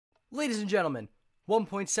Ladies and gentlemen,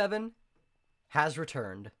 1.7 has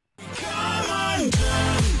returned.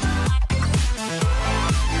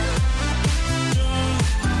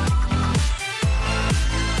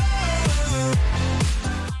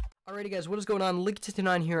 Alrighty guys, what is going on?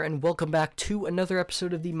 Linky here, and welcome back to another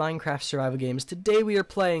episode of the Minecraft Survival Games. Today we are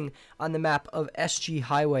playing on the map of SG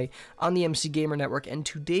Highway on the MCGamer Network, and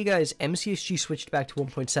today guys, MCSG switched back to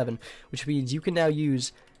 1.7, which means you can now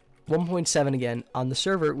use 1.7 again on the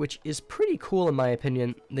server, which is pretty cool in my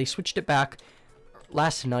opinion. They switched it back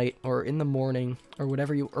last night, or in the morning, or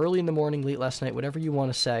whatever you, early in the morning, late last night, whatever you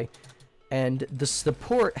want to say, and the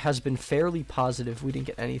support has been fairly positive. We didn't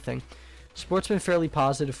get anything. Support's been fairly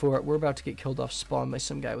positive for it. We're about to get killed off spawn by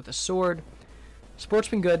some guy with a sword. Support's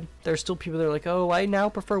been good. There's still people that are like, oh, I now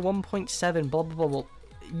prefer 1.7, blah, blah, blah, blah.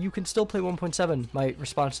 You can still play 1.7, my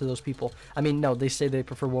response to those people. I mean, no, they say they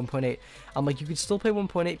prefer 1.8. I'm like, you can still play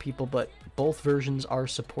 1.8, people, but both versions are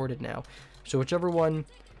supported now. So whichever one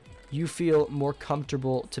you feel more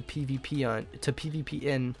comfortable to PvP on, to PvP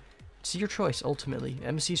in, it's your choice, ultimately.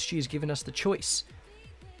 MCSG has given us the choice,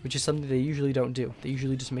 which is something they usually don't do. They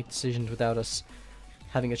usually just make decisions without us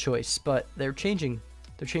having a choice. But they're changing.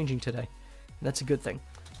 They're changing today. And that's a good thing.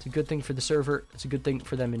 It's a good thing for the server. It's a good thing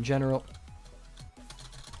for them in general.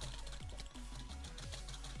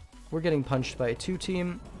 We're getting punched by a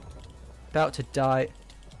 2-team. About to die.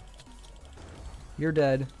 You're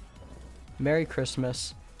dead. Merry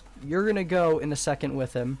Christmas. You're gonna go in a second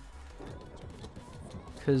with him,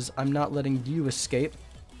 because I'm not letting you escape.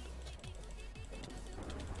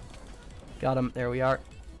 Got him. There we are.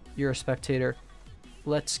 You're a spectator.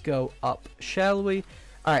 Let's go up, shall we?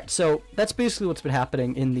 Alright, so that's basically what's been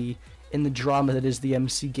happening in the drama that is the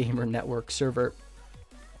MCGamer Network server.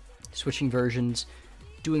 Switching versions,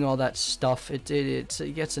 doing all that stuff. It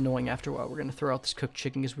gets annoying after a while. We're going to throw out this cooked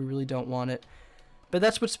chicken because we really don't want it. But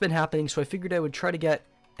that's what's been happening, so I figured I would try to get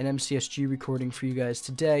an MCSG recording for you guys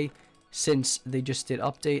today, since they just did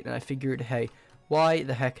update, and I figured, hey, why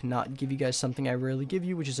the heck not give you guys something I rarely give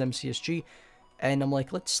you, which is MCSG. And I'm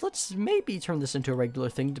like, let's maybe turn this into a regular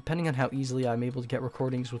thing, depending on how easily I'm able to get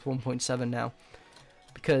recordings with 1.7 now.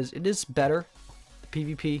 Because it is better. The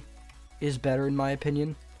PvP is better, in my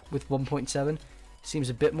opinion, with 1.7. Seems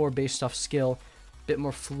a bit more based off skill, a bit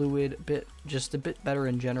more fluid, just a bit better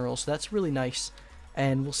in general. So that's really nice.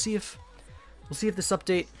 And we'll see if this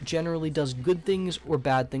update generally does good things or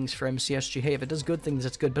bad things for MCSG. Hey, if it does good things,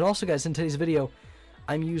 that's good. But also, guys, in today's video,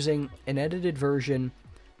 I'm using an edited version,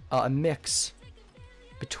 a mix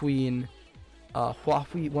between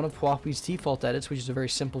one of Huawei's default edits, which is a very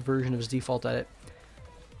simple version of his default edit,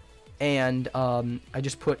 and I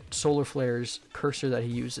just put Solar Flare's cursor that he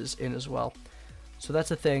uses in as well. So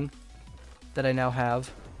that's a thing that I now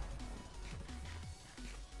have.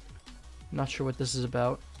 Not sure what this is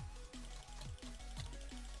about.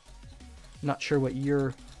 Not sure what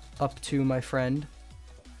you're up to, my friend.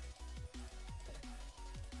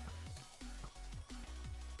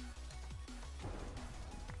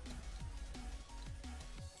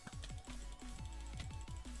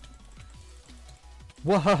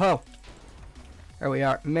 Whoa! There we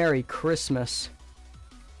are. Merry Christmas.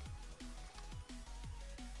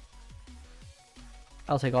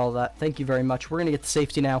 I'll take all of that. Thank you very much. We're going to get to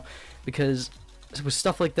safety now, because with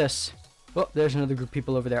stuff like this... Oh, there's another group of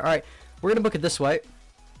people over there. Alright, we're going to book it this way,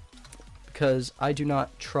 because I do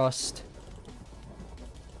not trust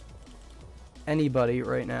anybody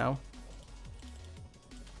right now.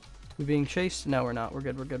 We being chased? No, we're not. We're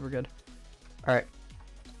good, we're good, we're good. Alright.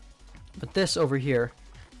 But this over here,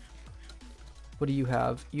 what do you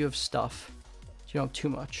have? You have stuff. You don't have too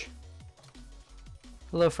much.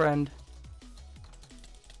 Hello, friend.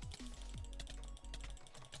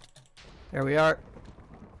 There we are.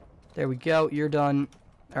 There we go. You're done.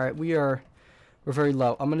 Alright, we're very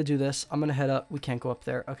low. I'm gonna do this. I'm gonna head up. We can't go up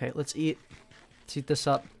there. Okay, let's eat. Let's eat this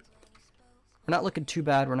up. We're not looking too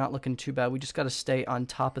bad. We're not looking too bad. We just gotta stay on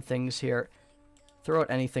top of things here. Throw out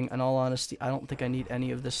anything. In all honesty, I don't think I need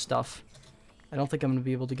any of this stuff. I don't think I'm gonna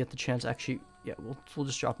be able to get the chance. Actually, yeah, we'll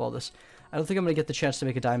just drop all this. I don't think I'm gonna get the chance to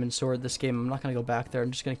make a diamond sword this game. I'm not gonna go back there.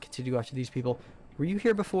 I'm just gonna continue after these people. Were you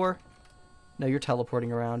here before? No, you're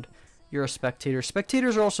teleporting around. You're a spectator.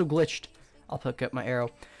 Spectators are also glitched. I'll pick up my arrow.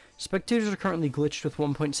 Spectators are currently glitched with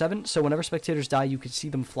 1.7, so whenever spectators die, you can see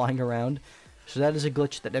them flying around. So that is a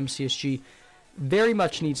glitch that MCSG very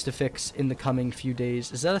much needs to fix in the coming few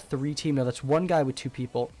days. Is that a 3-team? No, that's one guy with 2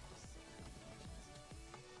 people.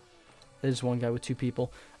 That is one guy with 2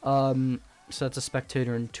 people. So that's a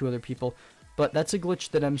spectator and 2 other people. But that's a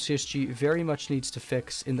glitch that MCSG very much needs to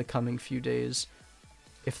fix in the coming few days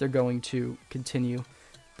if they're going to continue.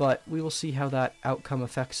 but we will see how that outcome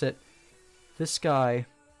affects it. This guy,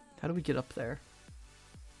 how do we get up there?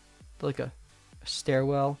 Like a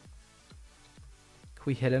stairwell. Can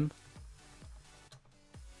we hit him?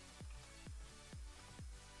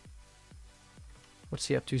 What's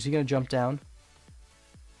he up to? Is he gonna jump down?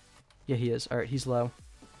 Yeah, he is. Alright, he's low.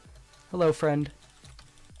 Hello, friend.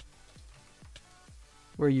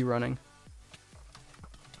 Where are you running?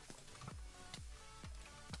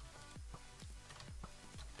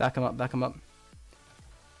 Back him up, back him up.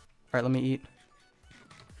 Alright, let me eat.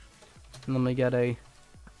 And let me get a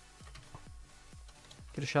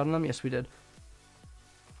shot on him? Yes, we did.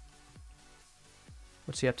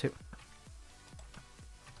 What's he up to?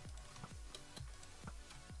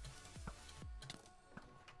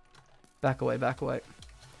 Back away, back away.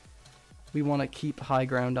 We want to keep high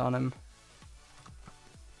ground on him.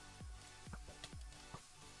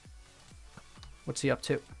 What's he up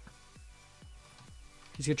to?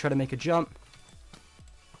 He's going to try to make a jump.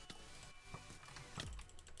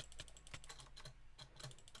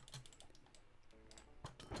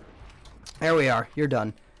 There we are. You're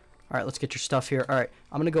done. Alright, let's get your stuff here. Alright,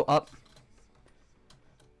 I'm going to go up.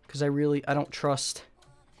 Because I don't trust.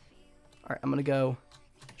 Alright, I'm going to go.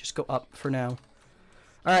 Just go up for now.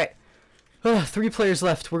 Alright. 3 players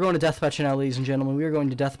left. We're going to deathmatch now, ladies and gentlemen. We are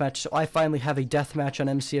going to deathmatch. So I finally have a deathmatch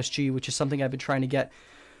on MCSG, which is something I've been trying to get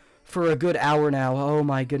for a good hour now. Oh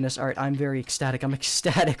my goodness. Alright, I'm very ecstatic. I'm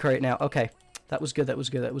ecstatic right now. Okay. That was good. That was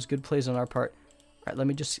good. That was good plays on our part. Alright, let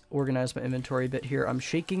me just organize my inventory a bit here. I'm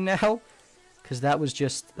shaking now. Because that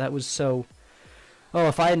was so... Oh,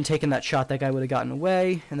 if I hadn't taken that shot, that guy would have gotten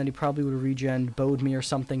away. And then he probably would have regen, bowed me or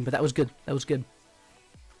something. But that was good. That was good.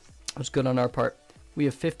 That was good on our part. We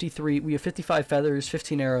have 55 feathers,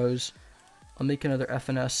 15 arrows. I'll make another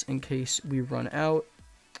FNS in case we run out.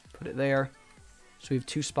 Put it there. So we have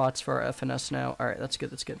 2 spots for our FNS now. Alright, that's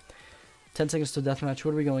good, that's good. 10 seconds to deathmatch.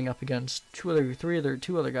 What are we going up against? Two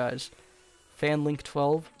other guys. Fan Link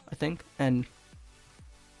 12, I think. And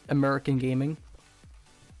American Gaming.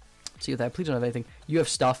 Let's see what that. Please don't have anything. You have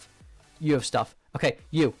stuff. You have stuff. Okay,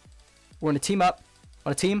 you. We're gonna team up.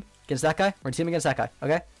 On a team against that guy. We're gonna team against that guy.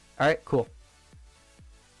 Okay? Alright, cool.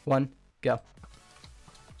 1, go.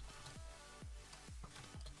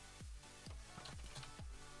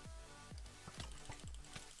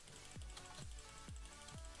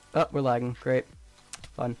 Oh, we're lagging. Great.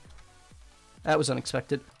 Fun. That was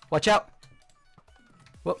unexpected. Watch out!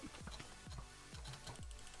 Whoop.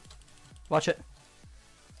 Watch it.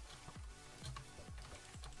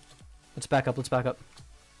 Let's back up, let's back up.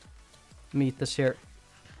 Meet this here.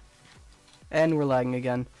 And we're lagging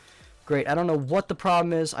again. Great. I don't know what the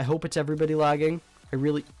problem is. I hope it's everybody lagging. I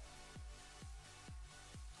really...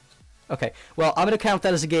 Okay. Well, I'm going to count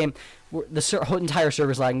that as a game. The whole entire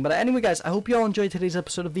server's lagging. But anyway, guys, I hope you all enjoyed today's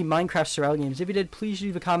episode of the Minecraft Survival Games. If you did, please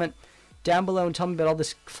leave a comment down below and tell me about all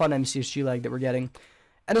this fun MCSG lag that we're getting.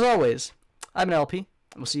 And as always, I'm an LP, and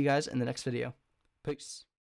we'll see you guys in the next video. Peace.